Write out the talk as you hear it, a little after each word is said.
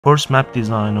First map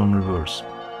design on reverse.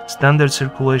 Standard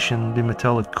circulation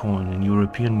bimetallic coin in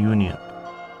European Union.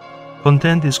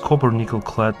 Content is copper nickel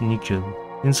clad nickel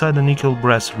inside a nickel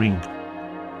brass ring.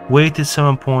 Weight is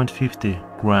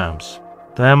 7.50 grams.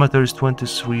 Diameter is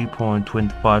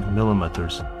 23.25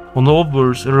 millimeters. On the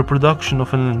obverse, a reproduction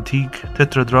of an antique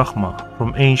tetradrachma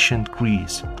from ancient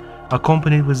Greece,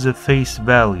 accompanied with the face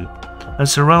value and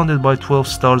surrounded by 12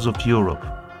 stars of Europe.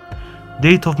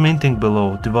 Date of minting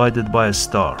below, divided by a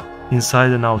star,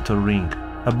 inside an outer ring.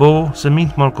 Above, the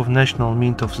mint mark of National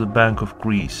Mint of the Bank of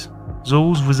Greece.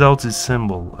 Those without this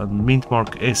symbol and mint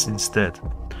mark S instead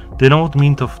denote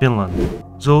Mint of Finland.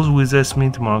 Those with S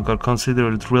mint mark are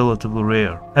considered relatively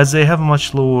rare, as they have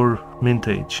much lower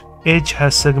mintage. H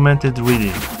has segmented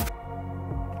reading.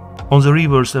 On the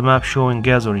reverse, a map showing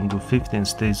gathering of 15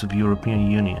 states of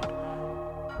European Union.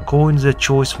 Coin is a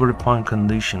choice very fine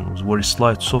condition with very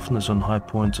slight softness on high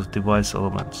points of device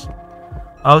elements.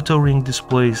 Outer ring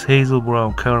displays hazel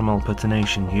brown caramel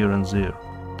patination here and there.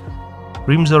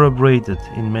 Rims are abraded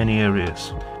in many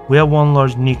areas. We have one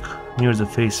large nick near the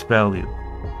face value.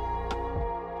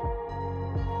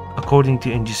 According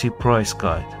to NGC price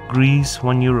guide, Greece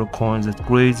 €1 coins at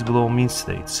grades below mint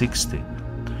state 60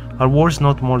 are worth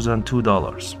not more than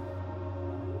 $2.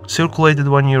 Circulated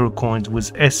 €1 coins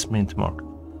with S mint mark,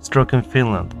 struck in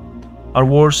Finland, are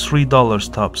worth $3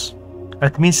 tops.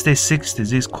 At mint state 60,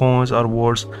 these coins are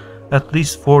worth at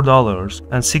least $4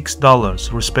 and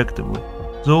 $6 respectively.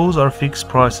 Those are fixed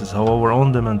prices, however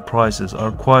on-demand prices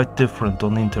are quite different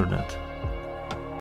on internet.